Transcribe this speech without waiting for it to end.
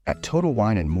At Total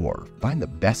Wine & More, find the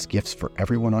best gifts for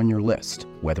everyone on your list,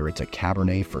 whether it's a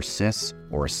Cabernet for sis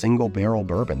or a single barrel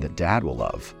bourbon that Dad will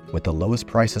love. With the lowest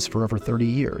prices for over 30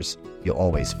 years, you'll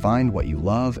always find what you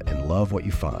love and love what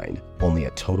you find. Only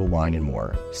at Total Wine &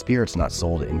 More. Spirits not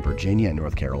sold in Virginia and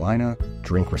North Carolina.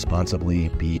 Drink responsibly.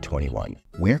 Be 21.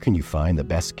 Where can you find the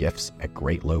best gifts at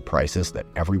great low prices that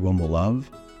everyone will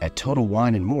love? At Total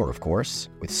Wine & More, of course.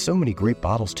 With so many great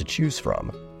bottles to choose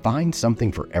from, find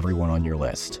something for everyone on your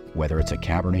list, whether it's a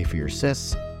Cabernet for your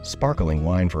sis, sparkling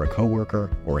wine for a coworker,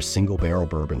 or a single barrel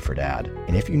bourbon for Dad.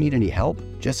 And if you need any help,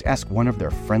 just ask one of their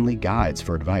friendly guides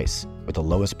for advice. With the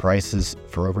lowest prices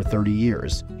for over 30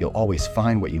 years, you'll always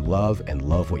find what you love and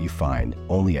love what you find.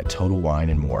 Only at Total Wine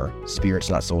 & More.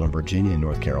 Spirits not sold in Virginia and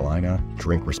North Carolina.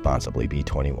 Drink responsibly. Be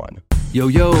 21.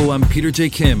 Yo, I'm Peter J.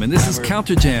 Kim, and this is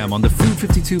Counterjam on the Food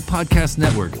 52 Podcast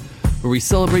Network, where we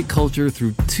celebrate culture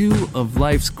through two of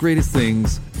life's greatest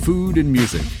things, food and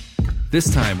music. This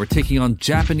time, we're taking on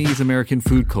Japanese-American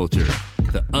food culture,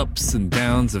 the ups and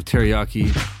downs of teriyaki,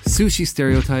 sushi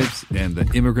stereotypes, and the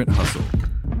immigrant hustle.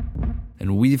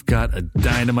 And we've got a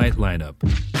dynamite lineup.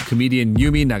 Comedian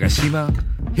Yumi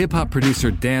Nagashima, hip-hop producer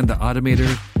Dan the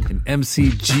Automator, and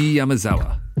MC G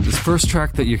Yamazawa. This first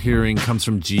track that you're hearing comes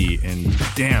from G, and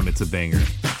damn, it's a banger.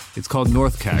 It's called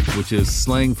North Cac, which is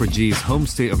slang for G's home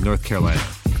state of North Carolina.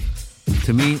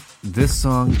 To me, this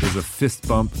song is a fist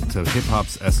bump to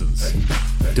hip-hop's essence.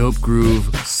 Dope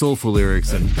groove, soulful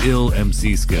lyrics, and ill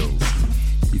MC skills.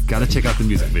 You've got to check out the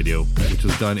music video, which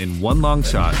was done in one long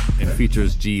shot and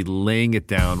features G laying it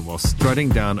down while strutting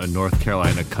down a North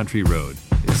Carolina country road.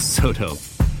 It's so dope.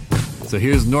 So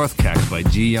here's North Cac by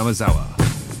G Yamazawa.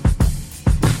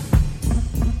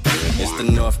 It's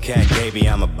the North Cac, baby,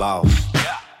 I'm a boss.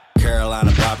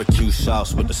 Carolina barbecue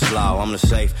sauce with the slaw. I'm the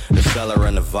safe, the cellar,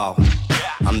 and the vault.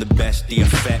 I'm the best, the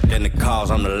effect, and the cause.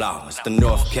 I'm the law. It's the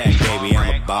North Cac, baby,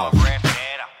 I'm a boss.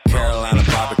 Carolina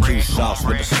barbecue sauce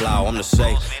with the slaw. I'm the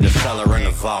safe, the cellar, and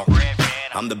the vault.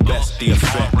 I'm the best, the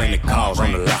effect, and the cause.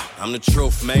 I'm the law. I'm the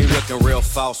truth, man, looking real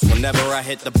false. Whenever I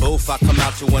hit the booth, I come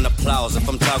out to an applause. If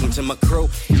I'm talking to my crew,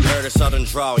 you heard a southern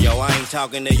drawl. Yo, I ain't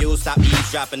talking to you, stop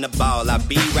eavesdropping the ball. I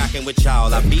be rocking with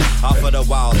y'all, I be off of the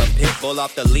wall. A pit bull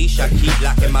off the leash, I keep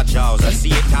locking my jaws. I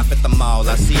see a cop at the mall,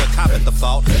 I see a cop at the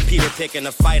fault. Peter picking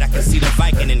a fight, I can see the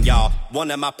Viking in y'all.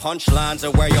 One of my punchlines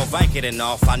are where your Vicodin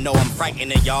off. I know I'm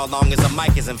frightening y'all long as a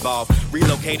mic is involved.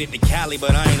 Relocated to Cali,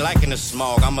 but I ain't liking the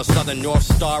smog. I'm a southern North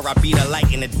Star, I be the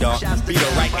light in the dark. Be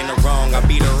the right and the wrong, I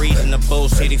be the reason the Bull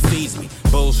City feeds me.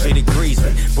 Bull City greets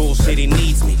me, Bull City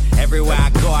needs me. Everywhere I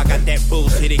go, I got that Bull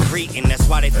City greeting. That's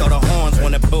why they throw the horns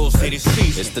when the Bull City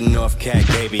sees me. It's the North Cac,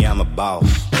 baby, I'm a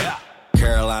boss.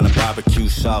 Carolina barbecue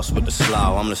sauce with the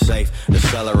slaw. I'm the safe, the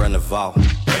cellar, and the vault.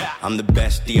 I'm the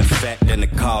best, the effect, and the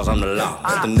cause. I'm the law.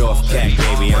 It's the North Cac,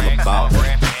 baby, I'm a boss.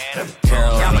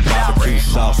 Carolina barbecue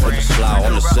sauce with the slaw.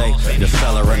 I'm the safe, the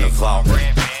cellar, and the vault.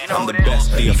 I'm the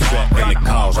best, the effect, and the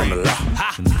cause. I'm the law.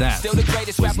 And that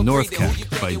was North Cac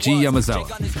by G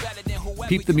Yamazawa.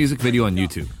 Peep the music video on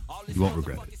YouTube. You won't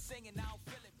regret it.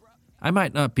 I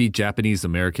might not be Japanese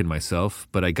American myself,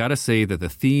 but I gotta say that the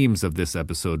themes of this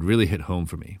episode really hit home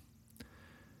for me.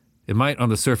 It might on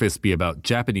the surface be about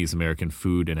Japanese American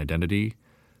food and identity,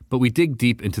 but we dig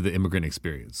deep into the immigrant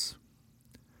experience.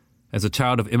 As a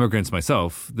child of immigrants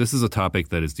myself, this is a topic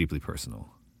that is deeply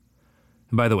personal.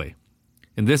 And by the way,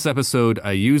 in this episode,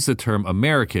 I use the term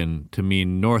American to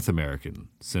mean North American,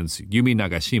 since Yumi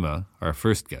Nagashima, our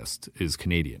first guest, is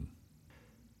Canadian.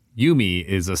 Yumi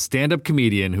is a stand-up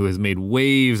comedian who has made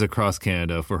waves across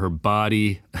Canada for her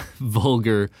body,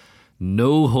 vulgar,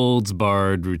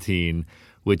 no-holds-barred routine,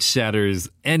 which shatters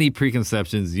any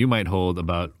preconceptions you might hold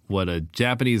about what a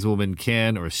Japanese woman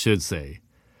can or should say.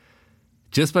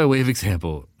 Just by way of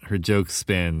example, her jokes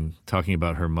span talking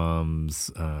about her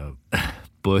mom's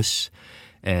bush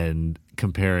and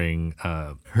comparing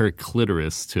her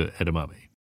clitoris to edamame.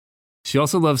 She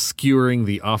also loves skewering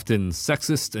the often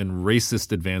sexist and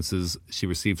racist advances she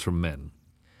receives from men.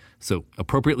 So,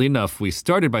 appropriately enough, we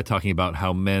started by talking about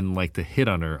how men like to hit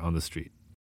on her on the street.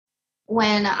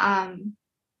 When I'm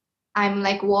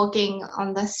like walking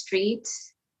on the street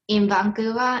in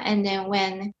Vancouver, and then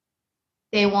when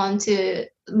they want to,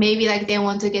 maybe like they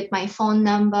want to get my phone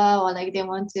number, or like they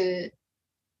want to,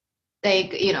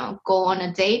 like, you know, go on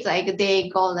a date, like they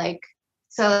go like,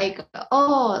 so like,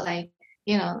 oh, like,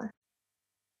 you know,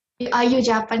 are you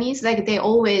Japanese? Like they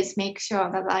always make sure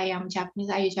that I am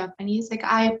Japanese. Are you Japanese?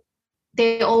 Like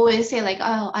they always say like,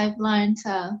 oh, I've learned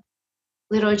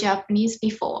little Japanese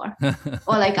before,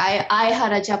 or like I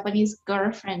had a Japanese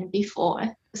girlfriend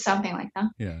before, something like that.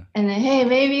 Yeah. And then hey,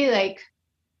 maybe like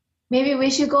maybe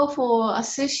we should go for a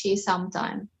sushi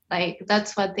sometime. Like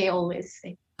that's what they always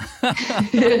say.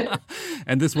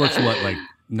 And this works what, like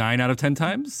 9 out of 10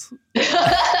 times?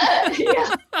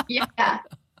 Yeah.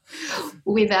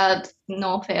 Without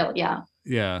no fail, yeah.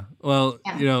 Yeah. Well,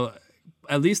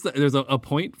 at least there's a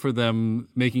point for them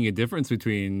making a difference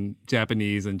between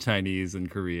Japanese and Chinese and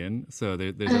Korean. So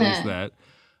there's at least that.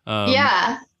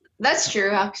 Yeah, that's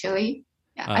true, actually.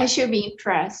 Yeah, I should be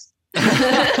impressed.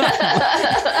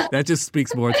 That just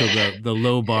speaks more to the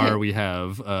low bar we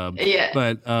have.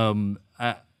 But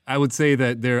I would say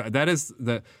that that is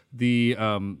the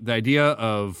idea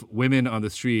of women on the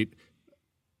street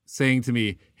saying to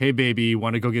me, "Hey, baby,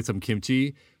 want to go get some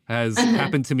kimchi?" has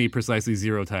happened to me precisely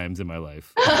 0 times in my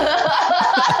life.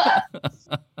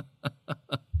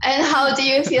 And how do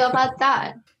you feel about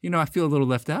that? I feel a little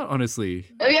left out, honestly.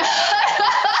 Yeah.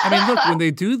 I mean, look, when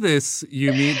they do this,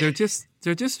 Yumi,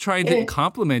 they're just trying to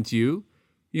compliment you,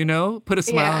 put a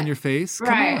smile on your face.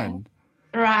 Come on.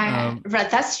 Right. Right.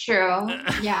 That's true.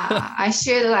 Yeah. I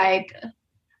should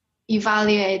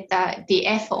evaluate the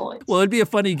effort. Well, it'd be a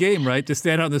funny game, right? To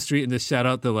stand out on the street and just shout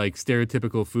out the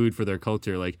stereotypical food for their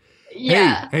culture. Like,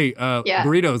 hey,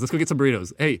 burritos. Let's go get some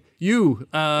burritos. Hey, you,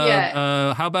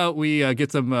 how about we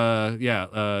get some,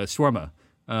 shawarma?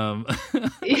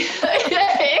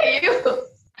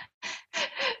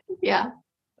 Yeah.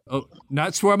 Oh,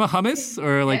 not shawarma, hummus?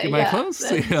 Or am I close?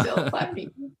 That's so funny.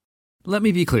 Let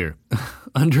me be clear.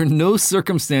 Under no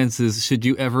circumstances should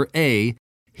you ever A,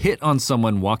 hit on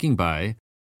someone walking by,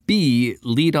 B,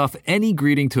 lead off any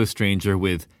greeting to a stranger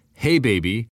with, "Hey,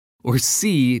 baby," or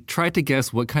C, try to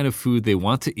guess what kind of food they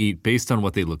want to eat based on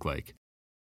what they look like.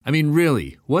 I mean,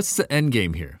 really, what's the end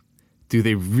game here? Do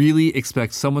they really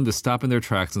expect someone to stop in their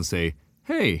tracks and say,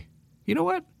 "Hey, you know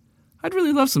what? I'd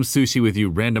really love some sushi with you,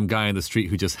 random guy on the street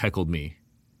who just heckled me"?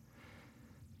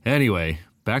 Anyway,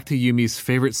 back to Yumi's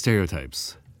favorite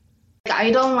stereotypes.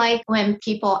 I don't like when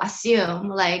people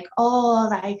assume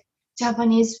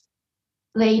Japanese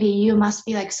lady, you must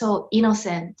be so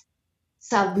innocent,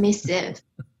 submissive.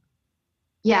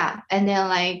 Yeah. And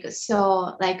then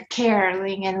so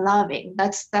caring and loving.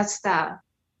 That's the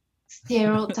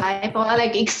stereotype or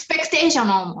expectation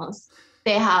almost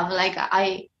they have.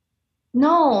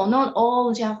 No, not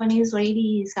all Japanese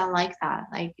ladies are like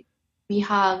that. We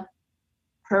have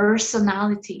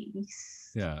personalities.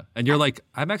 Yeah. And you're like,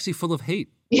 I'm actually full of hate.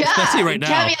 Yeah. Especially right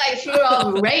now. You can be full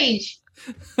of rage.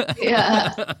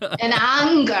 Yeah. And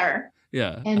anger.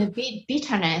 Yeah. And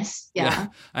bitterness. Yeah.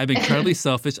 I'm incredibly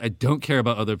selfish. I don't care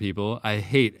about other people. I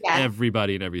hate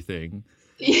everybody and everything.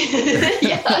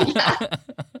 Yeah.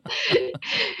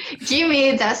 Give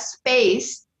me the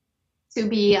space to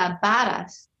be a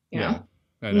badass, not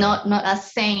a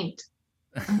saint.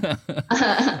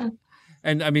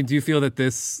 And I mean, do you feel that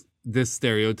this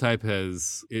stereotype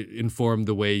has informed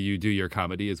the way you do your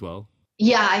comedy as well?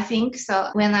 Yeah, I think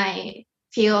so. When I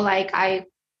feel like I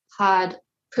had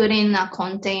put in a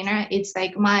container, it's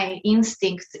my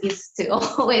instinct is to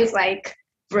always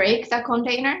break the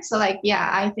container. So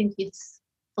I think it's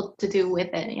what to do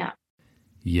with it. Yeah.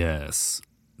 Yes.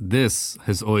 This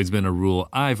has always been a rule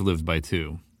I've lived by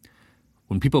too.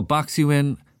 When people box you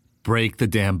in, break the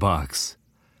damn box.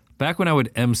 Back when I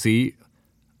would MC,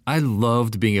 I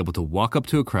loved being able to walk up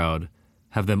to a crowd,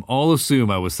 have them all assume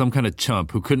I was some kind of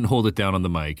chump who couldn't hold it down on the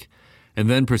mic, and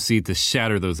then proceed to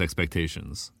shatter those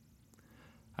expectations.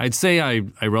 I'd say I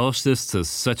relished this to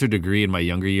such a degree in my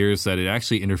younger years that it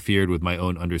actually interfered with my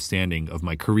own understanding of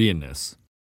my Koreanness.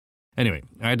 Anyway,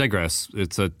 I digress.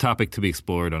 It's a topic to be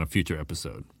explored on a future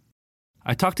episode.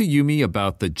 I talked to Yumi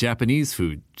about the Japanese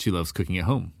food she loves cooking at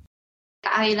home.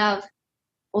 I love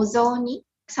ozoni.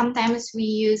 Sometimes we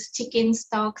use chicken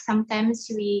stock.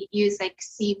 Sometimes we use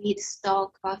seaweed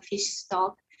stock or fish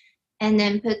stock, and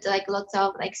then put lots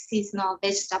of seasonal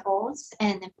vegetables,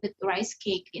 and then put rice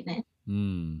cake in it.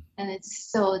 And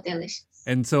it's so delicious.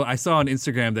 And so I saw on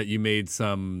Instagram that you made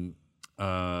some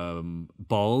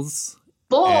balls.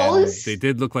 Balls? They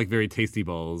did look like very tasty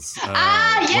balls.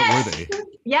 Yes. What were they?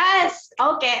 Yes.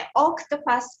 Okay.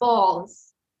 Octopus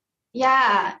balls.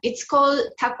 Yeah. It's called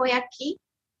takoyaki.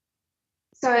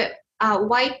 So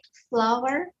white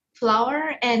flour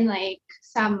and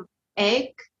some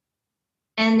egg.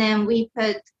 And then we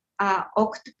put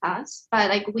octopus.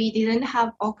 But we didn't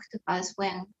have octopus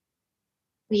when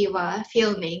we were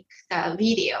filming the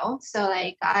video. So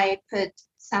I put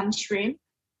some shrimp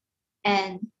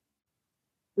and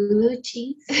blue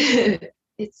cheese.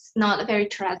 it's not very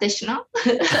traditional.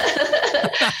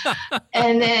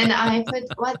 And then I put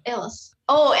what else?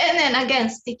 Oh, and then again,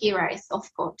 sticky rice,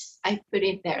 of course. I put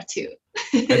it there too.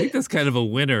 I think that's kind of a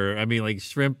winner. I mean, like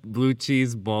shrimp, blue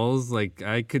cheese balls, like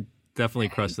I could definitely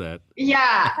crush that.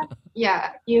 Yeah,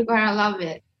 you're gonna love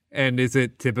it. And is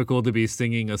it typical to be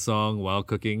singing a song while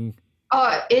cooking?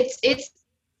 Oh, it's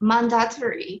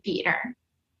mandatory, Peter.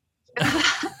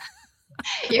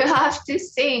 You have to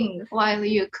sing while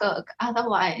you cook.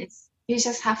 Otherwise, you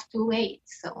just have to wait.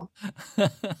 So.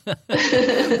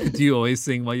 Do you always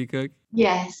sing while you cook?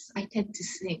 Yes, I tend to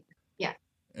sing. Yeah.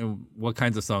 And what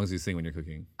kinds of songs do you sing when you're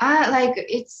cooking? Like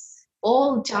it's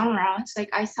all genres. Like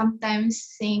I sometimes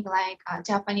sing like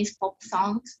Japanese pop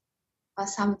songs, or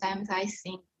sometimes I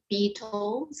sing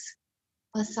Beatles,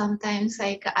 or sometimes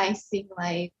like I sing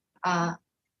like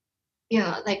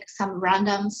like some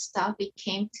random stuff. It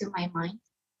came to my mind.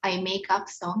 I make up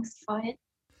songs for it.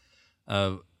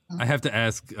 I have to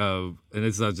ask, and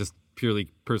it's not just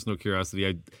purely personal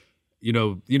curiosity. You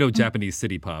know Japanese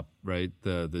city pop, right?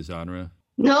 The genre.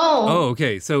 No. Oh,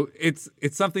 okay. So it's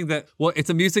something that, well, it's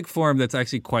a music form that's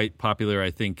actually quite popular,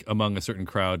 I think, among a certain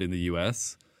crowd in the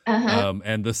U.S. Uh-huh.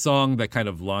 And the song that kind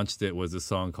of launched it was a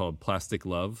song called "Plastic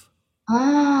Love."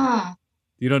 Ah.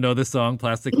 You don't know this song,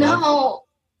 "Plastic Love"? No,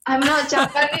 I'm not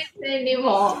Japanese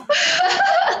anymore.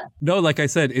 No, like I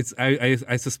said,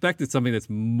 I suspect it's something that's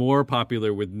more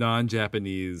popular with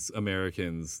non-Japanese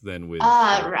Americans than with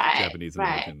Japanese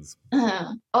Americans.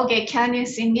 Okay, can you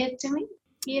sing it to me,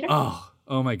 Peter?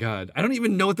 Oh my God. I don't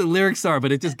even know what the lyrics are,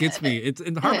 but it just gets me. It's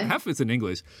in half it's in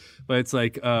English, but it's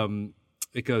like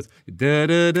it goes da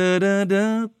da da da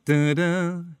da da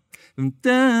da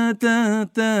da da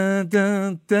da da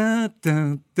da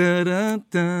da da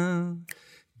da.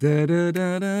 Da da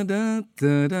da da da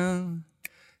da da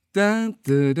da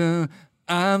da da.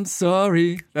 I'm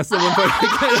sorry. That's the one part.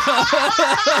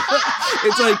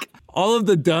 It's like all of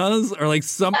the does are like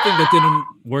something that didn't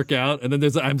work out, and then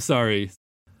there's I'm sorry.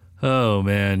 Oh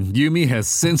man, Yumi has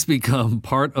since become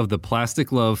part of the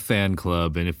Plastic Love fan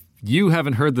club, and if you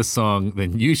haven't heard the song,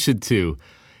 then you should too.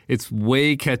 It's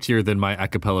way catchier than my a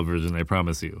cappella version, I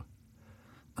promise you.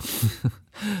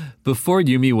 Before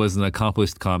Yumi was an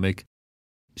accomplished comic,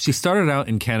 she started out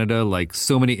in Canada like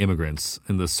so many immigrants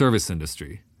in the service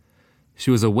industry.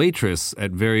 She was a waitress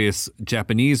at various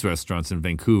Japanese restaurants in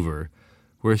Vancouver,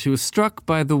 where she was struck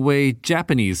by the way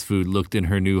Japanese food looked in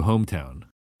her new hometown.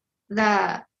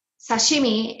 The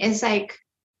sashimi is like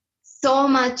so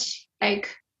much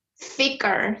like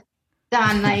thicker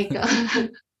than like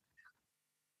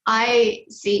I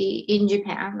see in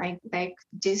Japan, like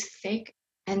this thick,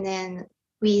 and then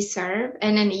we serve,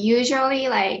 and then usually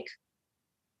like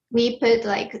we put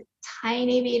like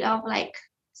tiny bit of like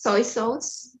soy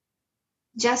sauce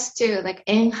just to like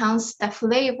enhance the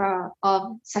flavor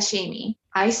of sashimi.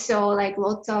 I saw like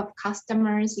lots of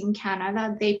customers in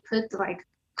Canada, they put like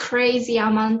crazy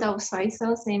amount of soy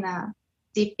sauce in a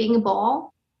dipping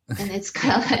bowl, and it's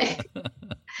kind of like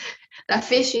the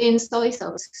fish in soy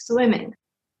sauce swimming.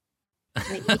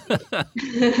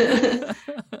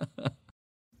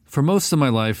 For most of my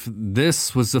life,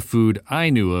 this was the food I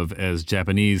knew of as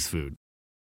Japanese food.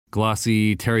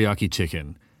 Glossy teriyaki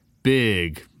chicken,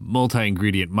 big,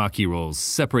 multi-ingredient maki rolls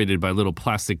separated by little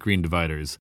plastic green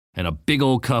dividers, and a big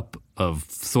old cup of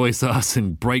soy sauce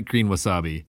and bright green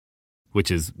wasabi, which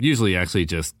is usually actually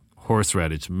just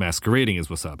horseradish masquerading as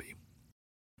wasabi.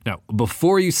 Now,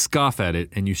 before you scoff at it,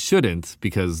 and you shouldn't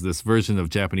because this version of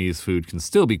Japanese food can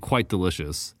still be quite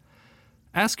delicious,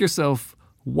 ask yourself,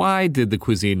 why did the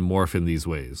cuisine morph in these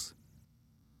ways?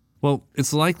 Well,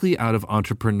 it's likely out of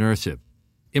entrepreneurship.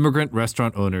 Immigrant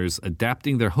restaurant owners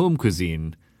adapting their home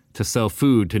cuisine to sell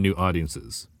food to new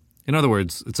audiences. In other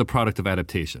words, it's a product of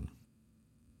adaptation.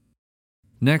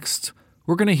 Next,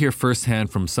 we're going to hear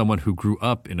firsthand from someone who grew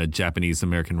up in a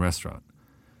Japanese-American restaurant.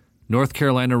 North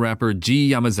Carolina rapper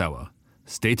G. Yamazawa.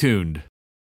 Stay tuned.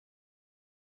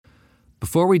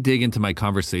 Before we dig into my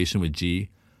conversation with G,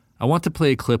 I want to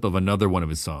play a clip of another one of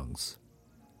his songs.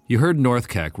 You heard North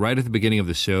Cac right at the beginning of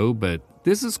the show, but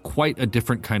this is quite a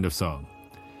different kind of song.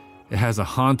 It has a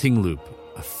haunting loop,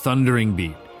 a thundering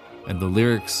beat, and the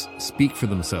lyrics speak for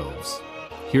themselves.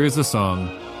 Here is the song,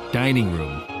 Dining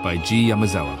Room by G.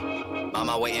 Yamazawa.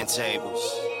 Mama waiting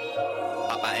tables,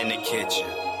 Papa in the kitchen.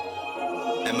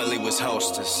 Emily was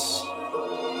hostess,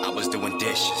 I was doing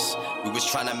dishes. We was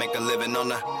trying to make a living on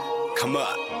the come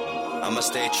up. I'ma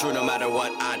stay true no matter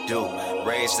what I do.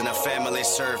 Raised in a family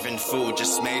serving food.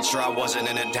 Just made sure I wasn't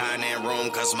in a dining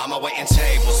room. Cause mama waiting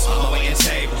tables. Mama waiting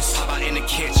tables. Pop out in the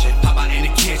kitchen. Pop out in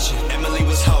the kitchen. Emily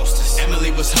was hostess.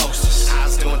 Emily was hostess. I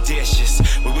was doing dishes.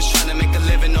 We was trying to make a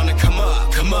living on the come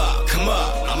up. Come up. Come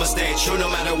up. I'ma stay true no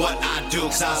matter what I do.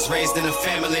 Cause I was raised in a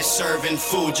family serving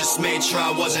food. Just made sure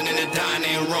I wasn't in a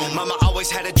dining room. Mama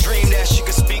always had a dream that she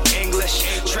could speak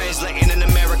English. Translating in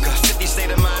America. 50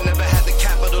 state of mind. Never had the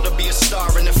capital to be a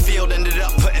star in the field. Ended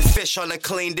up putting fish on a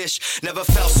clean dish. Never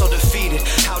felt so defeated.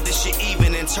 How did she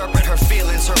even interpret her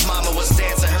feelings? Her mama was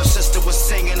dancing. Her sister was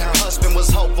singing. Her husband was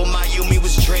hopeful. My Yumi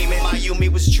was dreaming. My Yumi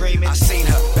was dreaming. I seen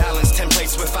her balance 10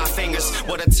 plates with 5 fingers.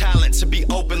 What a talent to be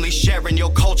openly sharing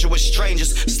your culture with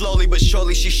strangers. Slowly but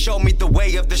surely she showed me the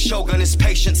way of the shogun is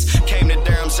patience. Came to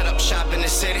Durham, set up shop in the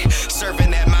city.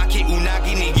 Serving that maki,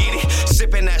 unagi, nigiri.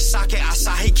 Sipping that sake,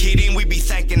 asahi, kidding. We be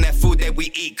thanking that food that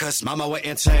we eat. Cause mama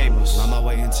waiting tables. Mama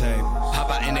waiting tables. Hop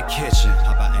out in the kitchen.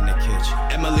 Hop out in the kitchen.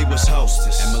 Emily was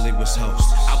hostess. Emily was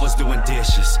hostess. I was doing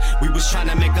dishes. We was trying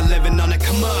to make a living on it.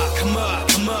 Come up, come up,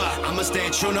 come up. I'ma stay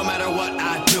true no matter what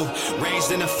I do.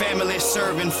 Raised in a family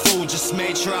serving food. Just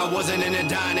made sure I wasn't in a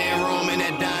dining room. In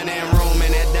that dining room.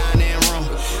 In that dining room.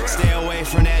 Stay away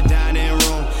from that dining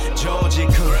room.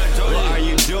 Georgie-kun, what are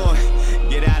you doing?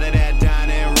 Get out of that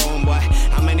dining room, boy.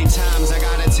 How many times I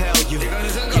gotta tell you? Get out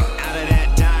of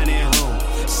that dining room.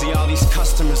 See all these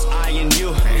customers eyeing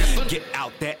you. Get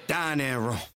out that dining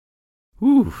room.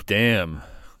 Ooh, damn.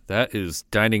 That is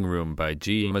Dining Room by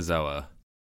G. Yamazawa.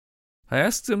 I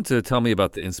asked him to tell me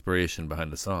about the inspiration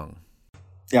behind the song.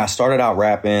 Yeah, I started out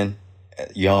rapping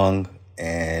young,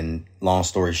 and long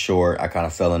story short, I kind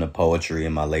of fell into poetry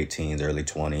in my late teens, early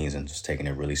 20s, and just taking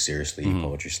it really seriously,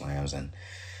 poetry slams.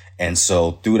 And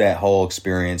so through that whole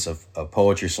experience of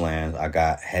poetry slams, I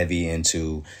got heavy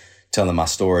into telling my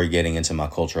story, getting into my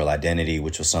cultural identity,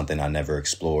 which was something I never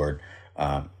explored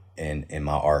in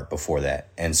my art before that.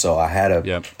 And so I had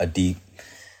a deep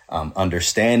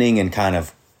understanding and kind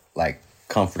of like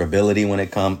comfortability when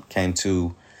it came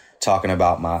to talking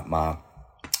about my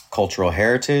cultural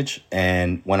heritage.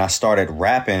 And when I started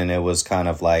rapping, it was kind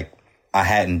of like I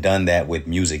hadn't done that with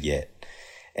music yet.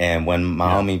 And when my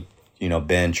homie,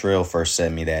 Ben Trill first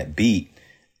sent me that beat,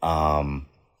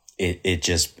 it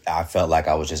just, I felt like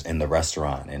I was just in the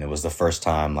restaurant. And it was the first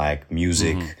time like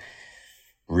music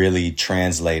really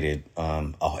translated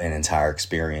an entire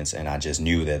experience. And I just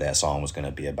knew that song was going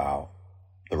to be about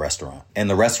the restaurant. And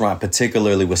the restaurant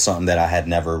particularly was something that I had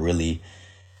never really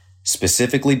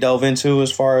specifically dove into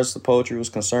as far as the poetry was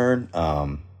concerned,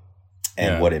 and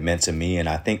what it meant to me. And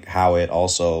I think how it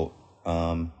also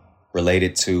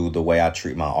related to the way I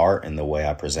treat my art and the way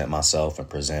I present myself and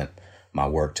present my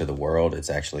work to the world. It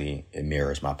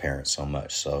mirrors my parents so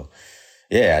much. So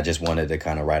yeah, I just wanted to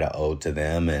kind of write an ode to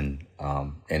them, and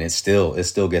it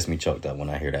still gets me choked up when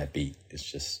I hear that beat. It's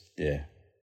just, yeah.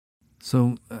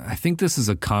 So I think this is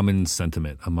a common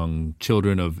sentiment among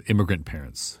children of immigrant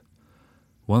parents.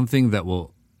 One thing that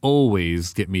will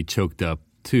always get me choked up,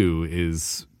 too,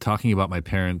 is talking about my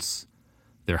parents,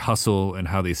 their hustle, and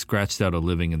how they scratched out a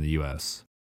living in the U.S.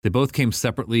 They both came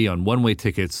separately on one-way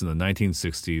tickets in the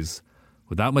 1960s,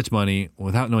 without much money,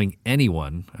 without knowing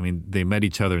anyone. I mean, they met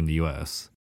each other in the U.S.,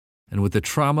 and with the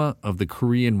trauma of the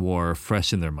Korean War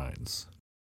fresh in their minds.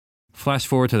 Flash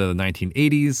forward to the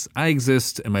 1980s, I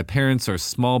exist, and my parents are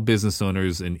small business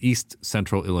owners in East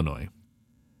Central Illinois.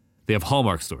 They have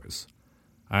Hallmark stores.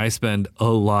 I spend a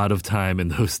lot of time in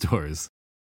those stores,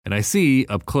 and I see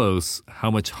up close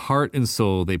how much heart and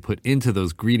soul they put into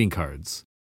those greeting cards,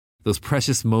 those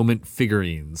precious moment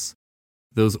figurines,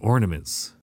 those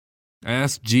ornaments. I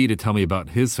asked G to tell me about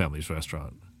his family's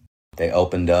restaurant. They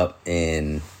opened up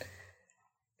in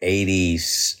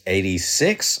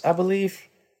 86, I believe.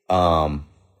 They've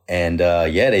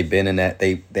been in that.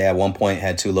 They at one point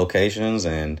had 2 locations,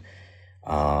 and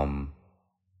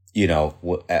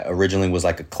originally was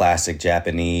like a classic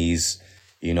Japanese,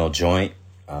 joint,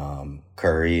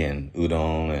 curry and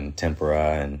udon and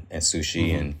tempura and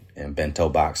sushi and bento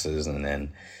boxes. And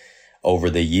then over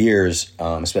the years,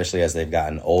 especially as they've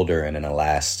gotten older, and in the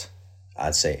last,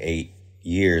 I'd say 8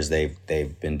 years,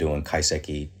 they've been doing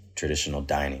kaiseki, traditional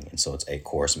dining. And so it's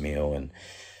 8-course meal, and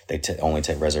they only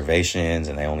take reservations,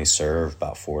 and they only serve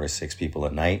about 4 to 6 people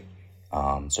a night.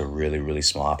 It's a really, really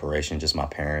small operation, just my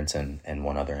parents and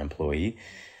one other employee.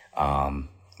 My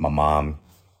mom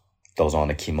goes on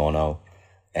to kimono,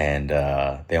 and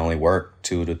they only work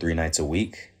 2 to 3 nights a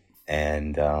week,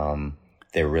 and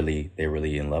they're really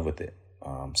in love with it.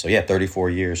 34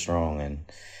 years strong, and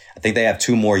I think they have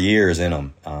 2 more years in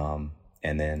them,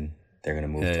 and then they're going to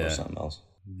move to something else.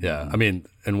 Yeah, I mean,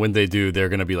 and when they do, they're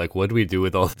gonna be like, "What do we do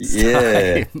with all this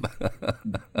time?"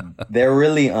 They're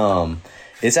really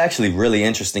it's actually really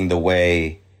interesting the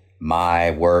way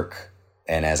my work,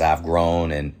 and as I've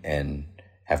grown and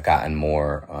have gotten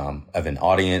more of an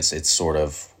audience, it's sort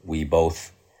of, we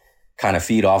both kind of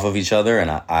feed off of each other, and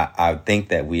I think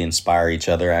that we inspire each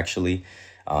other actually,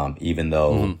 even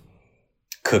though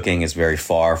cooking is very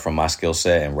far from my skill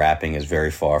set and rapping is very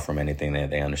far from anything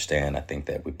that they understand. I think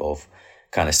that we both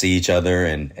kind of see each other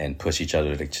and push each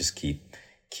other to just keep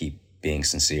being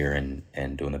sincere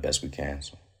and doing the best we can.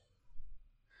 So.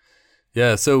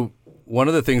 Yeah. So one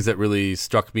of the things that really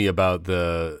struck me about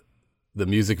the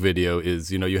music video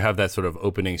is, you have that sort of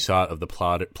opening shot of the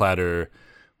platter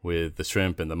with the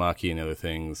shrimp and the maki and other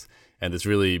things, and this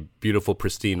really beautiful,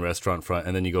 pristine restaurant front.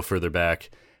 And then you go further back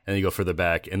and you go further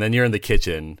back, and then you're in the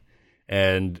kitchen,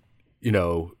 and,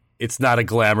 it's not a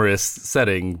glamorous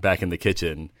setting back in the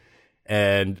kitchen.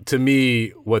 And to me,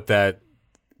 what that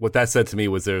said to me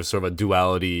was there's sort of a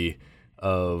duality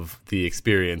of the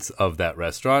experience of that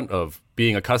restaurant, of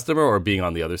being a customer or being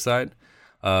on the other side.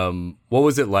 What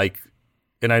was it like?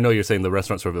 And I know you're saying the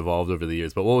restaurant sort of evolved over the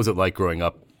years, but what was it like growing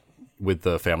up with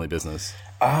the family business?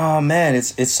 Oh man,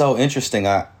 it's so interesting.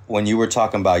 When you were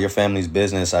talking about your family's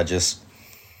business, I just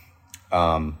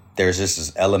there's just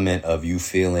this element of you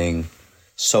feeling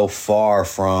so far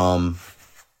from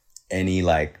any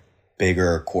like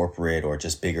bigger corporate or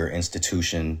just bigger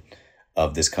institution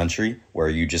of this country, where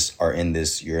you just are in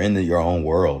this, you're in your own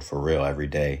world for real every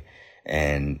day.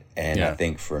 And I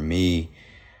think for me,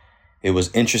 it was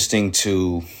interesting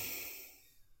to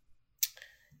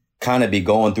kind of be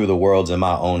going through the worlds in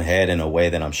my own head in a way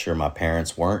that I'm sure my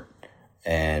parents weren't.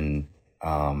 And,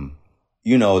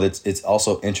 it's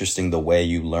also interesting the way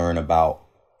you learn about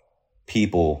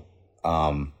people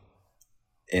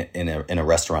in a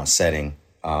restaurant setting.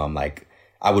 Like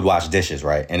I would wash dishes,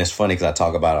 right? And it's funny because I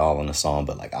talk about it all in the song,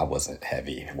 but like I wasn't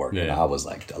heavy working. Yeah. I was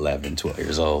like 11, 12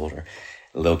 years old, or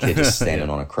a little kid just standing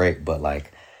on a crate. But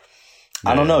like,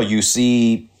 I don't know, you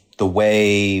see the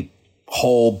way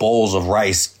whole bowls of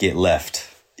rice get left,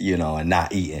 and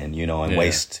not eaten, and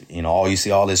waste, all you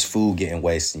see all this food getting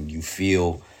wasted, and you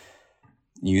feel,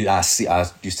 I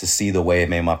used to see the way it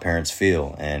made my parents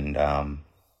feel. And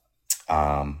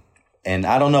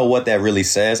I don't know what that really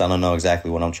says. I don't know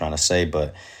exactly what I'm trying to say,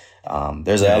 but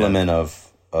there's an element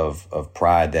of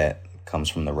pride that comes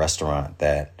from the restaurant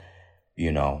that,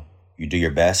 you do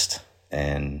your best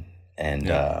and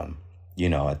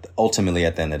ultimately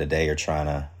at the end of the day, you're trying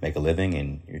to make a living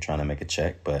and you're trying to make a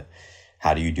check, but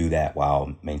how do you do that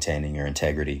while maintaining your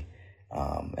integrity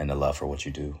and the love for what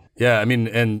you do? Yeah. I mean,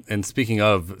 and speaking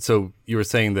of, so you were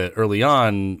saying that early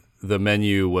on the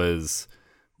menu was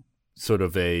sort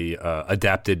of a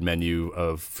adapted menu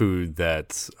of food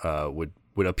that would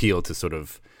appeal to sort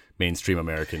of mainstream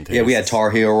American tastes. Yeah, we had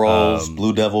Tar Heel rolls,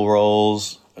 Blue Devil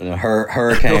rolls,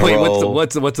 hurricane roll.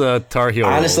 What's a Tar Heel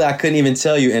roll? Honestly, I couldn't even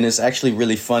tell you, and it's actually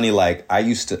really funny. Like I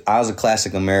was a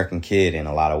classic American kid in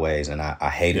a lot of ways, and I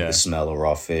hated the smell of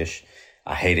raw fish.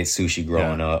 I hated sushi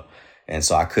growing up, and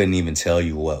so I couldn't even tell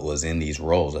you what was in these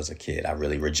rolls as a kid. I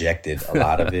really rejected a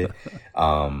lot of it.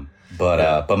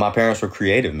 But my parents were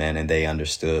creative, man, and they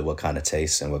understood what kind of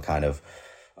tastes and what kind of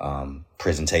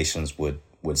presentations would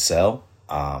sell.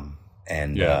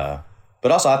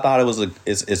 But also I thought it was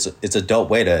it's a dope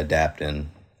way to adapt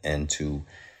and to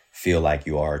feel like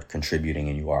you are contributing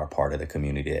and you are a part of the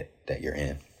community that you're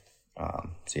in.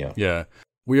 Yeah.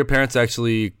 Were your parents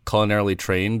actually culinarily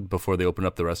trained before they opened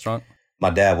up the restaurant? My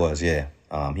dad was, yeah.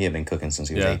 He had been cooking since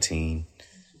he was 18.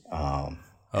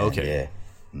 Okay. Yeah.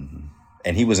 Mm-hmm.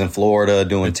 And he was in Florida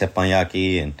doing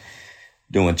teppanyaki and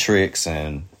doing tricks,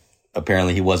 and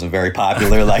apparently he wasn't very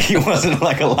popular. Like he wasn't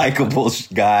like a likable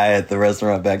guy at the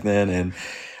restaurant back then. And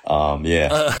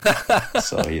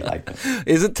so he liked it.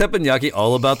 Isn't teppanyaki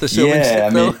all about the showmanship? Yeah,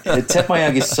 I mean,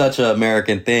 teppanyaki is such an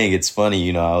American thing. It's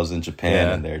funny, I was in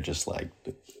Japan and they're just like,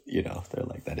 they're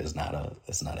like, that's not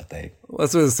a thing. Well,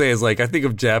 that's what I was saying is like, I think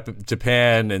of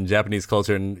Japan and Japanese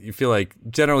culture, and you feel like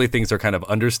generally things are kind of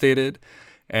understated.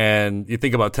 And you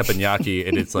think about teppanyaki,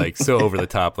 and it's like so over the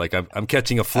top. Like I'm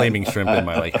catching a flaming shrimp in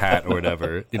my like hat or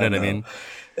whatever. You know what I mean?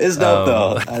 It's dope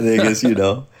though. I think it's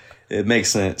it makes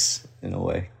sense in a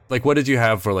way. Like, what did you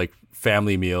have for like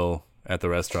family meal at the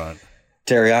restaurant?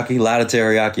 Teriyaki, a lot of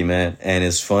teriyaki, man. And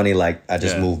it's funny, like I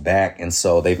just moved back, and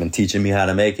so they've been teaching me how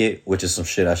to make it, which is some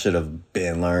shit I should have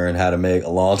been learned how to make a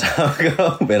long time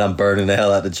ago. But I'm burning the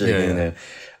hell out of the chicken. And,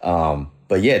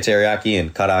 but teriyaki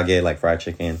and karaage, like fried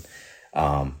chicken.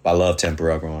 I love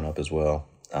tempura growing up as well.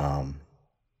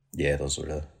 Those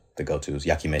were the go-tos.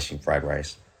 Yakimeshi, fried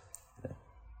rice.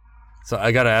 So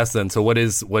I gotta ask then. So what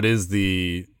is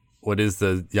the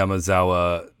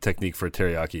Yamazawa technique for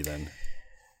teriyaki then?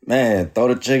 Man,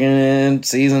 throw the chicken in,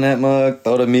 season that mug,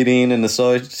 throw the meat in and the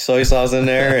soy sauce in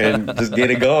there, and just get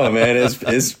it going, man.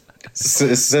 It's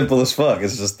simple as fuck.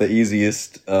 It's just the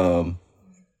easiest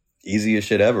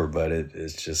shit ever, but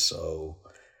it's just so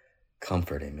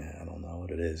comforting, man. I don't know what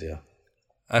it is. Yeah,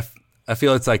 I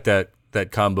feel it's like that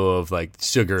combo of like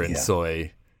sugar and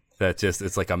soy. That just,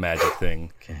 it's like a magic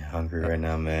thing. I'm hungry right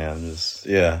now, man. I'm just,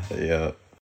 yeah.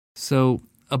 So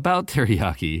about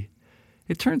teriyaki,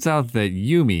 it turns out that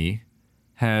Yumi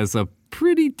has a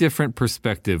pretty different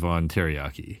perspective on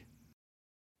teriyaki.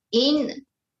 In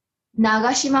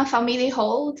Nagashima family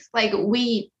hold, like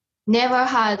we never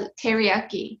had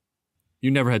teriyaki. You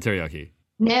never had teriyaki?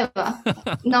 Never.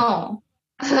 No.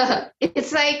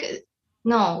 It's like,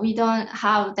 no, we don't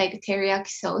have like teriyaki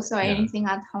sauce or anything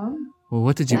at home. Well,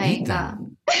 what did you eat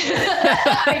then?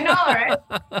 I know, right?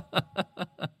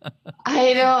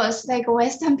 I know. It's like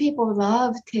Western people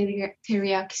love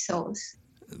teriyaki sauce.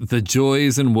 The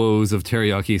joys and woes of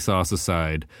teriyaki sauce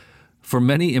aside, for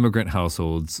many immigrant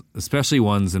households, especially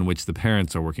ones in which the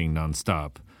parents are working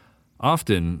nonstop,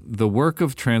 often the work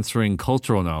of transferring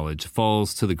cultural knowledge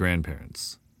falls to the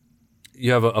grandparents.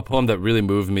 You have a poem that really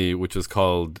moved me, which is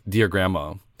called Dear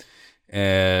Grandma.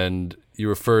 And you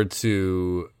referred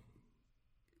to...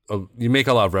 you make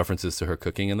a lot of references to her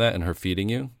cooking in that and her feeding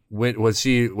you.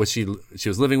 She was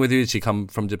living with you? Did she come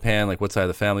from Japan? Like, what side of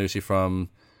the family was she from?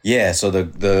 Yeah, so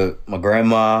my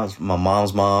grandma, my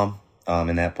mom's mom,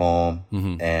 in that poem,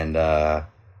 and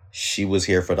she was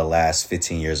here for the last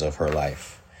 15 years of her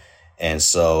life, and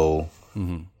so,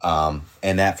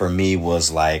 and that for me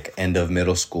was like end of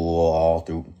middle school, all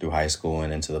through high school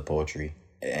and into the poetry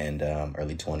and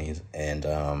early 20s, and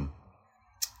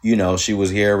she was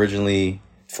here originally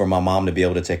for my mom to be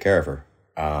able to take care of her.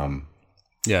 And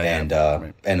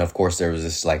of course there was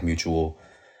this like mutual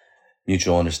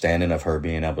understanding of her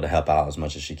being able to help out as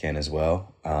much as she can as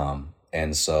well.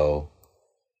 And so,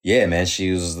 yeah, man,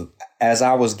 she was, as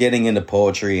I was getting into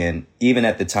poetry and even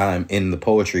at the time in the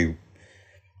poetry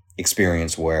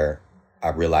experience where I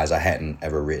realized I hadn't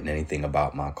ever written anything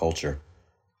about my culture.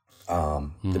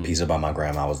 The piece about my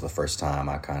grandma was the first time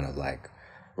I kind of like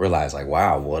realized like,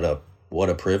 wow, what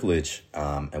a privilege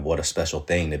and what a special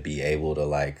thing to be able to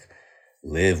like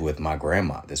live with my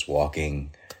grandma, this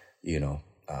walking,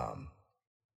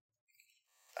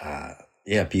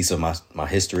 piece of my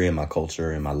history and my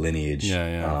culture and my lineage.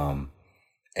 And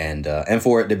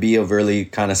for it to be a really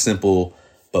kind of simple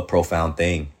but profound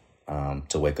thing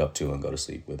to wake up to and go to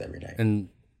sleep with every night. And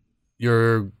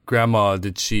your grandma,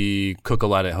 did she cook a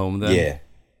lot at home then? Yeah.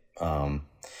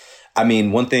 I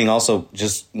mean, one thing also,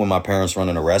 just when my parents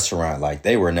running a restaurant, like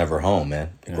they were never home,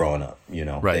 man, growing up,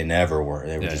 right. They never were.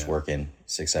 They were just working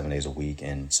 6-7 days a week.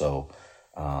 And so,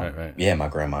 my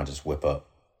grandma just whip up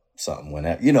something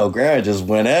whenever, grandma just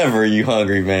whenever you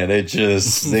hungry, man, they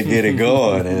get it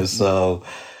going. And so,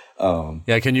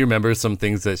 can you remember some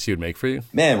things that she would make for you?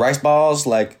 Man, rice balls,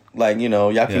 like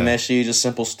yakimeshi, just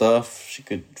simple stuff. She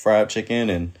could fry up chicken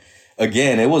and,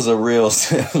 again, it was a real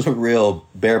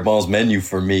bare bones menu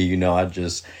for me. I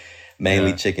just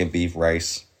mainly chicken, beef,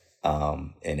 rice,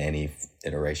 in any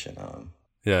iteration.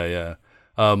 I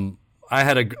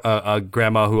had a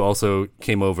grandma who also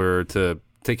came over to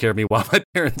take care of me while my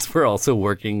parents were also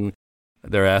working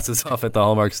their asses off at the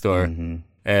Hallmark store. Mm-hmm.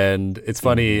 And it's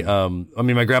funny.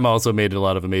 My grandma also made a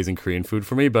lot of amazing Korean food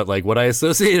for me, but like what I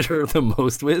associated her the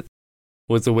most with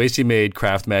was the way she made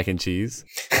Kraft mac and cheese,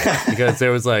 because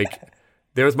there was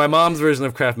my mom's version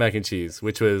of Kraft mac and cheese,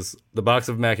 which was the box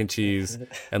of mac and cheese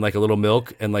and like a little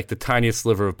milk and like the tiniest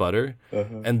sliver of butter.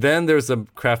 And then there's a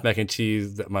Kraft mac and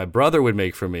cheese that my brother would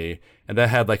make for me, and that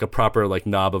had like a proper like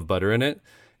knob of butter in it.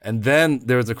 And then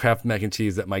there was a Kraft mac and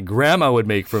cheese that my grandma would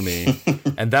make for me,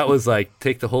 and that was like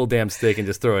take the whole damn steak and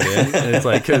just throw it in. And it's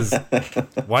like, because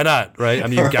why not, right? I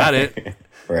mean, you got it.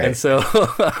 Right. And so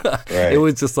it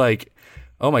was just like,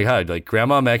 oh my God, like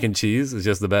grandma mac and cheese is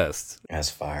just the best. That's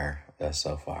fire. That's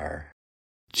so fire.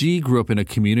 G grew up in a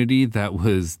community that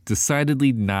was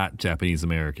decidedly not Japanese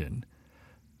American.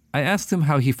 I asked him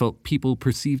how he felt people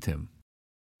perceived him.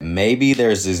 Maybe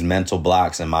there's these mental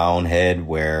blocks in my own head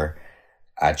where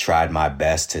I tried my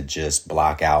best to just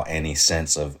block out any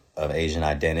sense of Asian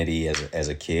identity as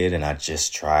a kid. And I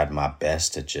just tried my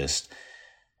best to just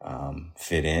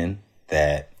fit in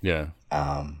that, that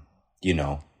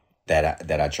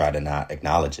I try to not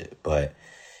acknowledge it. But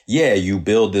yeah, you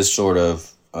build this sort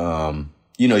of,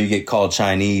 you get called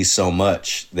Chinese so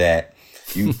much that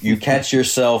you catch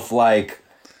yourself like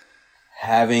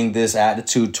having this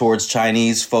attitude towards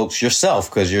Chinese folks yourself,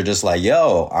 because you're just like,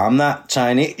 yo, I'm not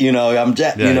Chinese, you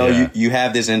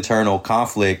have this internal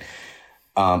conflict,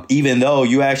 even though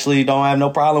you actually don't have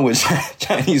no problem with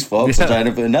Chinese folks or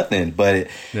China for nothing, but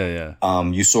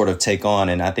you sort of take on,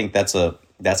 and I think that's a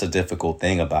difficult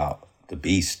thing about the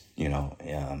beast,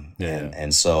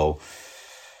 and so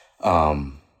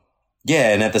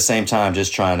and at the same time,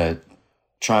 just trying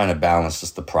to balance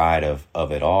just the pride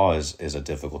of it all is a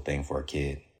difficult thing for a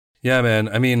kid. Yeah, man.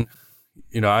 I mean,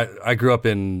 I grew up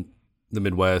in the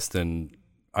Midwest, and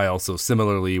I also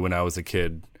similarly, when I was a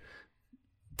kid,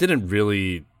 didn't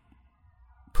really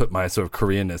put my sort of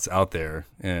Koreanness out there.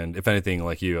 And if anything,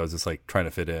 like you, I was just like trying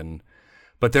to fit in.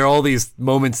 But there are all these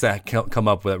moments that come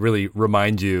up that really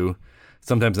remind you,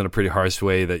 sometimes in a pretty harsh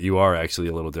way, that you are actually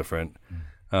a little different.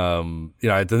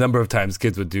 The number of times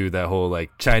kids would do that whole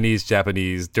like Chinese,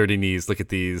 Japanese, dirty knees, look at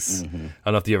these. I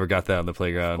don't know if you ever got that on the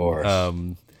playground. Of course.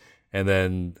 And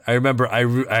then I remember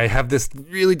I have this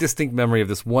really distinct memory of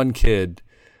this one kid.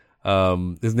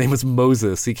 His name was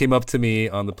Moses. He came up to me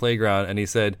on the playground and he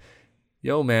said,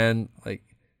 "Yo, man, like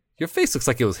your face looks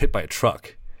like it was hit by a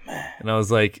truck." And I was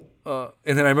like, and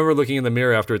then I remember looking in the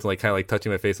mirror afterwards, like kind of like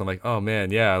touching my face. I'm like, oh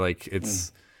man, yeah, like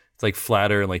it's like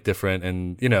flatter and like different,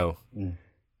 and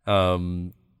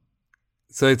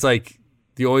so it's like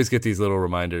you always get these little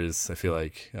reminders, I feel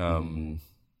like,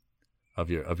 of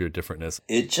your differentness.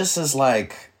 It just is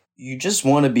like you just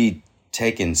want to be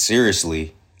taken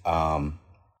seriously,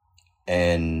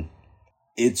 and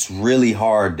it's really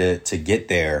hard to get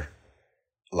there.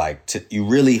 Like you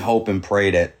really hope and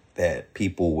pray that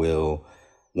people will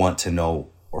want to know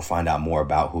or find out more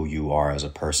about who you are as a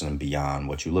person beyond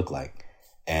what you look like.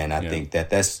 And I think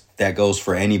that goes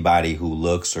for anybody who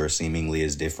looks or seemingly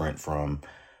is different from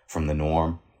the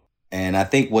norm. And I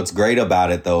think what's great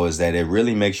about it, though, is that it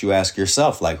really makes you ask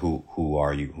yourself, like, who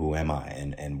are you? Who am I?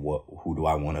 And who do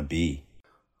I want to be?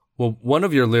 Well, one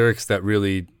of your lyrics that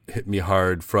really hit me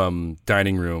hard from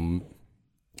Dining Room,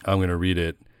 I'm going to read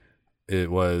it. It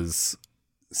was,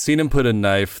 "Seen him put a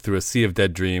knife through a sea of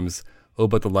dead dreams. Oh,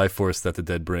 but the life force that the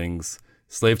dead brings.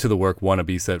 Slave to the work, wanna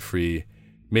be set free.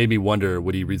 Made me wonder,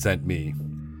 would he resent me?"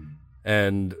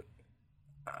 And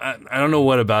I don't know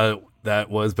what about that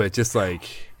was, but just like,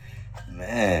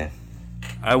 man,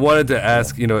 I wanted to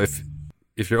ask,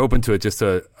 if you're open to it, just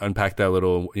to unpack that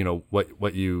little,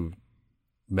 what you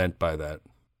meant by that.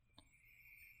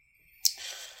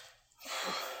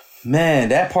 Man,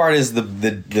 that part is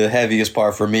the heaviest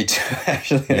part for me too.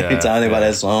 Actually, every time I think about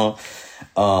that song,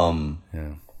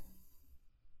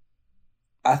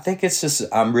 I think it's just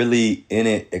I'm really in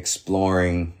it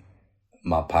exploring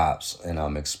my pops, and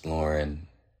I'm exploring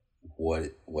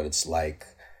what it's like,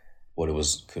 what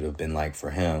it could have been like for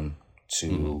him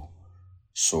to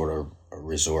sort of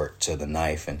resort to the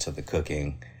knife and to the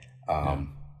cooking.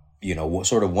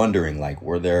 Sort of wondering, like,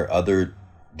 were there other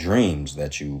dreams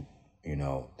that you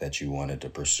wanted to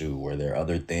pursue? Were there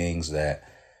other things that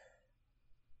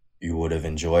you would have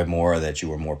enjoyed more, that you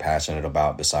were more passionate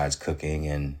about besides cooking?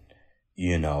 And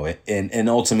and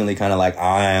ultimately kind of like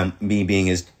me being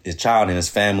his child and his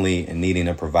family and needing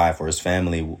to provide for his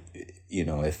family,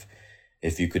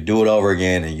 if you could do it over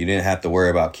again and you didn't have to worry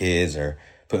about kids or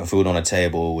putting food on the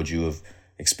table, would you have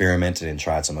experimented and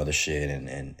tried some other shit?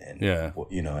 And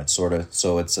it's sort of,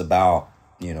 so it's about,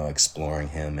 exploring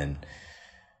him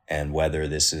and whether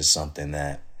this is something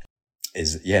that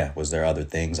is, was there other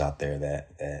things out there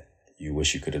that you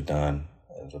wish you could have done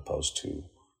as opposed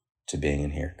to being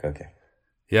in here cooking?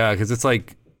 Yeah, because it's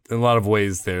like, in a lot of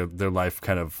ways, their life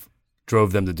kind of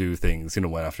drove them to do things,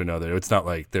 one after another. It's not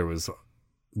like there was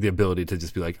the ability to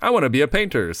just be like, I want to be a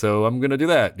painter, so I'm going to do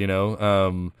that,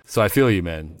 So I feel you,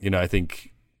 man. I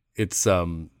think it's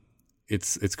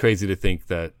crazy to think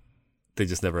that they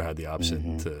just never had the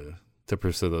option to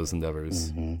pursue those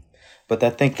endeavors. Mm-hmm. But I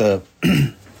think but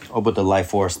the life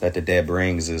force that the dead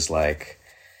brings is like,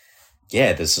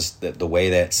 this is the way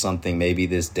that something, maybe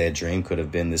this dead dream could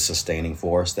have been this sustaining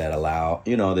force that allow,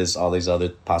 there's all these other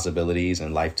possibilities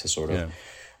in life to sort of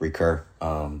recur.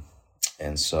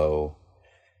 And so,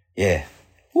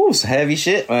 it's heavy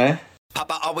shit, man.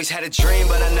 Papa always had a dream,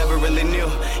 but I never really knew.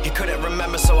 He couldn't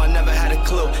remember, so I never had a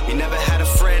clue. He never had a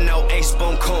friend, no ace,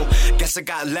 boom, cool. Guess I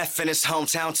got left in his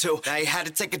hometown too. Now he had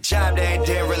to take a job that he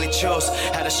didn't really choose.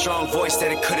 Had a strong voice that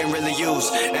he couldn't really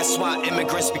use. That's why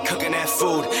immigrants be cooking that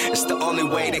food. It's the only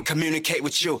way they communicate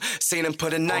with you. Seen him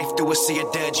put a knife through a sea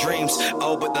of dead dreams.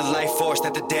 Oh, but the life force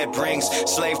that the dead brings.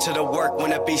 Slave to the work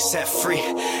when I be set free.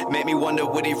 Made me wonder,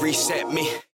 would he reset me?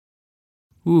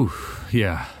 Ooh,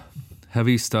 yeah.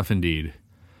 Heavy stuff indeed.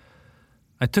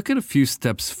 I took it a few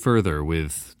steps further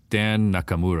with Dan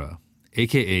Nakamura,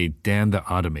 aka Dan the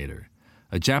Automator,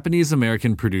 a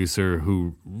Japanese-American producer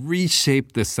who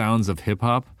reshaped the sounds of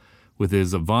hip-hop with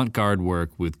his avant-garde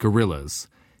work with Gorillaz,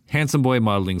 Handsome Boy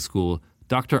Modeling School,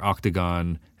 Dr.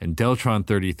 Octagon, and Deltron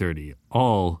 3030,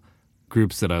 all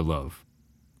groups that I love.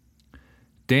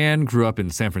 Dan grew up in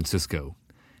San Francisco,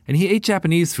 and he ate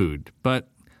Japanese food, but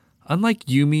unlike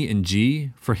Yumi and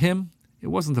G, for him, it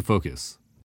wasn't the focus.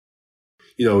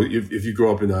 You know, if you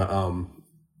grow up in a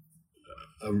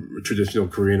traditional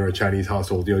Korean or a Chinese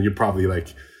household, you know, you're probably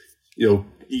like, you know,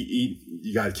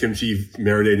 you got kimchi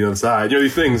marinating on the side, you know,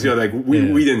 these things, you know, like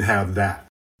we didn't have that.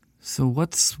 So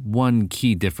what's one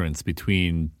key difference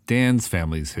between Dan's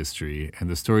family's history and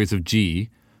the stories of G,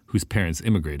 whose parents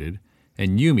immigrated,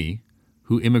 and Yumi,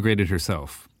 who immigrated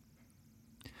herself?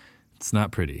 It's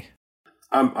not pretty.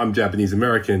 I'm Japanese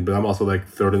American, but I'm also like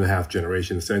third and a half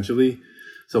generation essentially.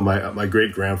 So my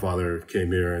great grandfather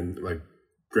came here, and my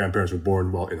grandparents were born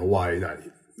in Hawaii.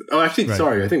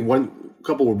 Sorry, I think one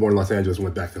couple were born in Los Angeles and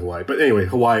went back to Hawaii. But anyway,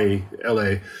 Hawaii,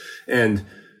 LA, and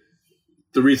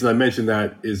the reason I mention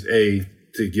that is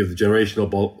to give the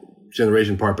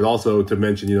generation part, but also to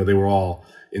mention, you know, they were all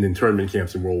in internment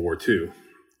camps in World War II.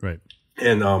 Right.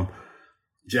 And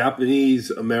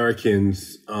Japanese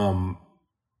Americans,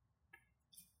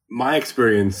 my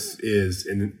experience is,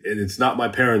 and it's not my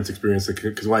parents' experience,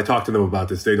 because when I talk to them about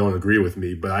this, they don't agree with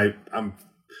me. But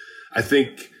I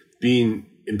think being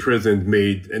imprisoned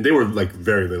and they were like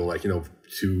very little, like, you know,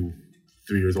 2-3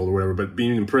 years old or whatever. But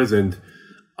being imprisoned,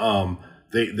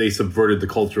 they subverted the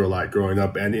culture a lot growing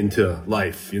up and into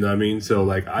life. You know what I mean? So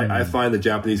like I find the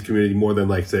Japanese community more than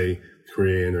like say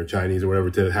Korean or Chinese or whatever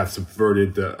to have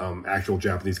subverted the actual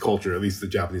Japanese culture, at least the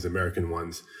Japanese American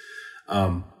ones.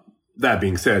 That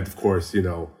being said, of course, you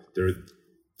know,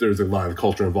 there's a lot of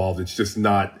culture involved. It's just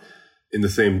not in the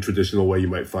same traditional way you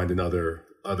might find in other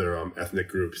ethnic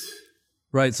groups.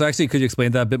 Right. So actually, could you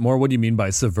explain that a bit more? What do you mean by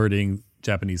subverting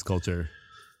Japanese culture?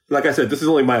 Like I said, this is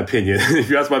only my opinion. If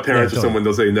you ask my parents or someone,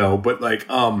 they'll say no. But like,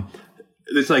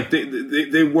 it's like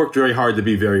they worked very hard to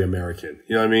be very American.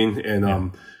 You know what I mean?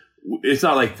 And it's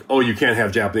not like, oh, you can't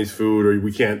have Japanese food, or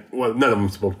we can't. Well, none of them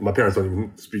spoke. My parents don't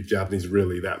even speak Japanese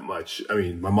really that much. I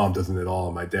mean, my mom doesn't at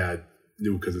all. My dad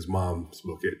knew because his mom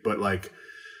spoke it, but like,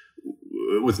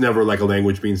 it was never like a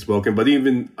language being spoken. But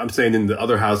even, I'm saying, in the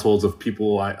other households of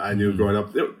people I knew growing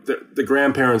up, the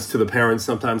grandparents to the parents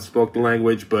sometimes spoke the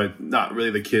language, but not really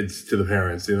the kids to the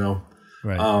parents, you know?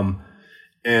 Right.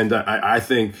 And I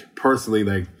think personally,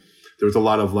 like, there was a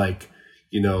lot of like,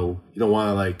 you know, you don't want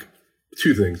to like,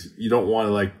 two things. You don't want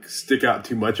to like stick out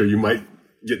too much, or you might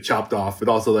get chopped off. But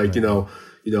also like, you know,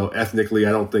 ethnically,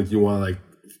 I don't think you want to like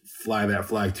fly that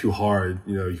flag too hard.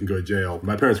 You know, you can go to jail.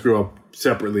 My parents grew up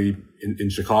separately in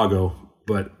Chicago,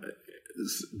 but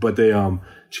they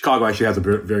Chicago actually has a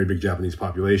very big Japanese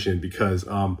population because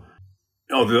the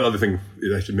other thing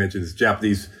that I should mention is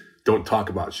Japanese don't talk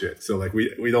about shit. So like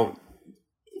we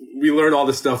learn all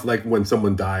this stuff like when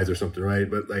someone dies or something,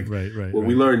 right? But like what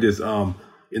we learned is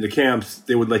in the camps,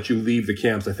 they would let you leave the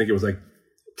camps. I think it was like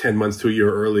 10 months to a year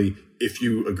early if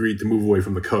you agreed to move away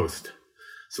from the coast.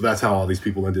 So that's how all these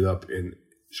people ended up in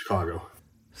Chicago.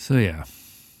 So yeah,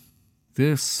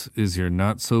 this is your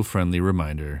not-so-friendly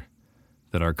reminder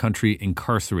that our country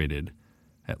incarcerated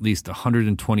at least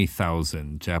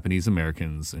 120,000 Japanese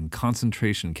Americans in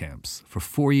concentration camps for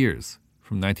 4 years,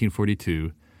 from 1942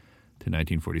 to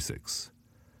 1946.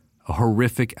 A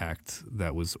horrific act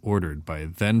that was ordered by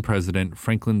then-President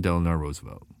Franklin Delano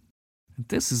Roosevelt.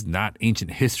 This is not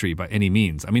ancient history by any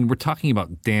means. I mean, we're talking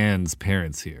about Dan's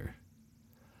parents here.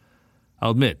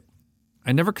 I'll admit,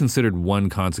 I never considered one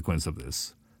consequence of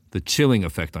this, the chilling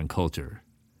effect on culture.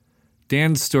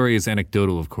 Dan's story is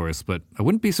anecdotal, of course, but I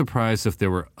wouldn't be surprised if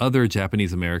there were other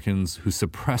Japanese Americans who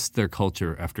suppressed their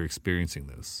culture after experiencing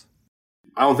this.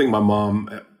 I don't think my mom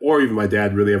or even my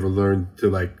dad really ever learned to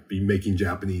like be making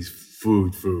Japanese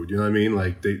food. You know what I mean?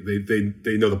 Like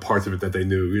they know the parts of it that they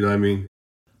knew. You know what I mean?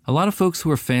 A lot of folks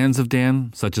who are fans of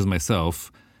Dan, such as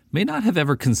myself, may not have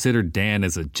ever considered Dan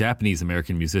as a Japanese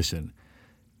American musician.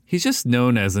 He's just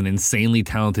known as an insanely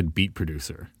talented beat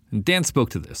producer. And Dan spoke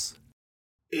to this.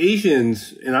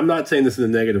 Asians, and I'm not saying this in a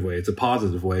negative way, it's a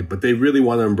positive way, but they really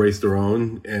want to embrace their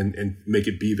own and make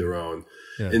it be their own.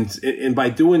 Yeah. And by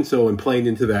doing so and playing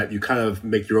into that, you kind of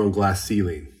make your own glass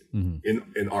ceiling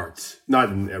in arts, not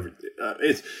in everything.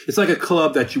 It's like a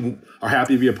club that you are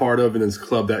happy to be a part of, and it's a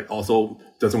club that also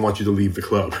doesn't want you to leave the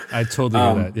club. I totally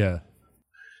hear that, yeah.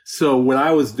 So when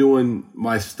I was doing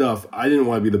my stuff, I didn't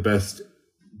want to be the best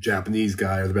Japanese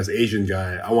guy or the best Asian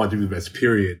guy. I wanted to be the best,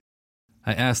 period.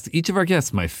 I asked each of our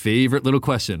guests my favorite little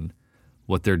question.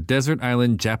 what their desert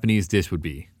island Japanese dish would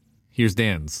be. Here's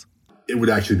Dan's. It would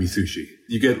actually be sushi.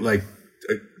 You get like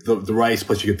the rice,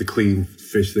 plus you get the clean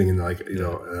fish thing, and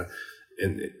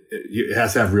and it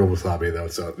has to have real wasabi though.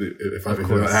 So if I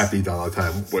have to eat that all the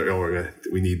time,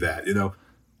 we need that,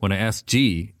 When I asked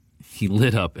G, he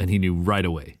lit up and he knew right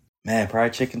away. Man, probably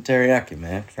chicken teriyaki,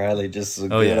 man. Probably just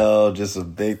a just a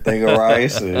big thing of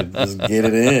rice and just get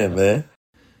it in, man.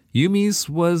 Yumi's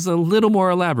was a little more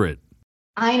elaborate.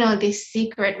 I know this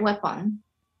secret weapon.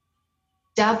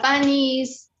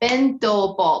 Japanese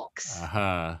bento box.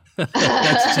 Aha.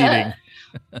 That's cheating.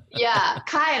 Yeah,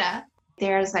 kinda.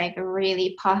 There's like a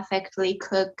really perfectly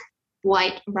cooked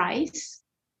white rice.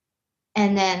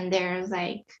 And then there's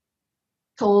like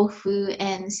tofu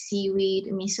and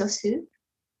seaweed miso soup.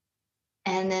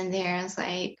 And then there's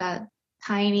like a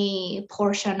tiny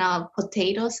portion of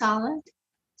potato salad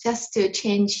just to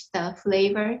change the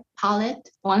flavor palette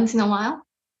once in a while.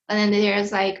 And then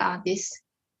there's like this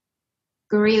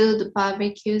grilled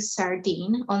barbecue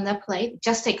sardine on the plate,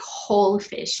 just like whole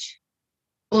fish.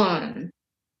 Boom.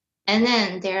 And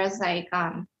then there's like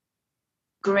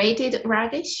grated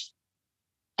radish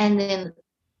and then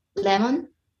lemon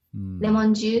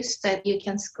juice that you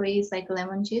can squeeze like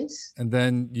lemon juice. And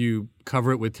then you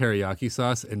cover it with teriyaki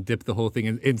sauce and dip the whole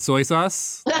thing in soy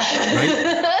sauce,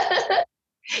 right?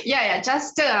 Yeah,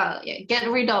 just to get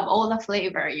rid of all the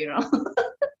flavor,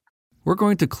 We're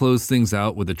going to close things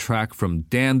out with a track from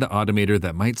Dan the Automator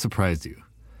that might surprise you.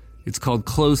 It's called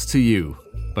Close to You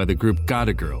by the group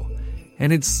Gotta Girl.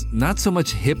 And it's not so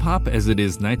much hip-hop as it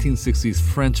is 1960s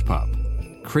French pop.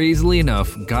 Crazily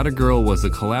enough, Gotta Girl was a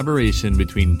collaboration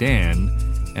between Dan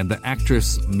and the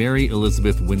actress Mary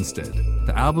Elizabeth Winstead.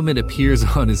 The album it appears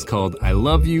on is called I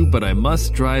Love You, But I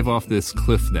Must Drive Off This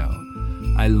Cliff Now.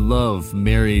 I love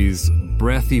Mary's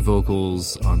breathy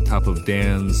vocals on top of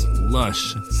Dan's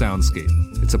lush soundscape.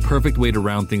 It's a perfect way to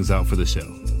round things out for the show.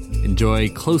 Enjoy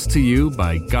Close to You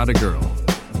by Gotta Girl.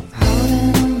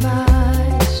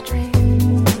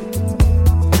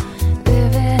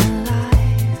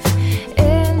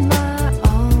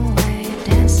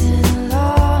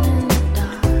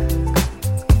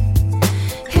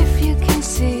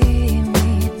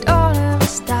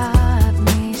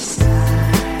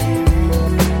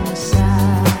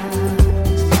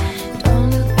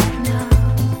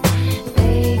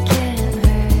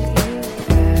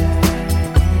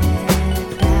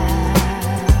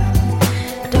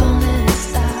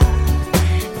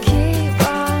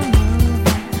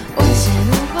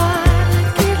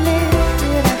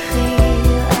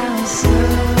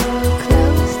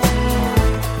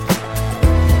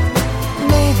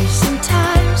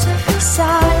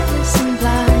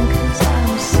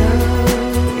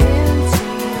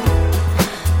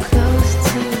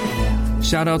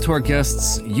 Shout out to our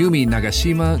guests, Yumi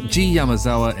Nagashima, G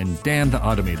Yamazawa, and Dan the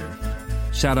Automator.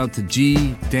 Shout out to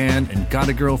G, Dan, and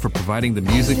Gotta Girl for providing the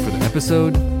music for the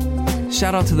episode.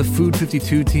 Shout out to the Food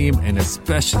 52 team, and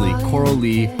especially Coral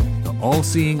Lee, the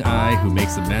all-seeing eye who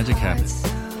makes the magic happen.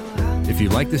 If you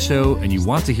like the show and you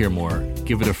want to hear more,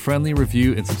 give it a friendly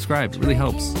review and subscribe. It really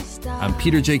helps. I'm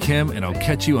Peter J. Kim, and I'll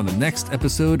catch you on the next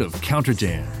episode of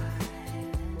Counterjam.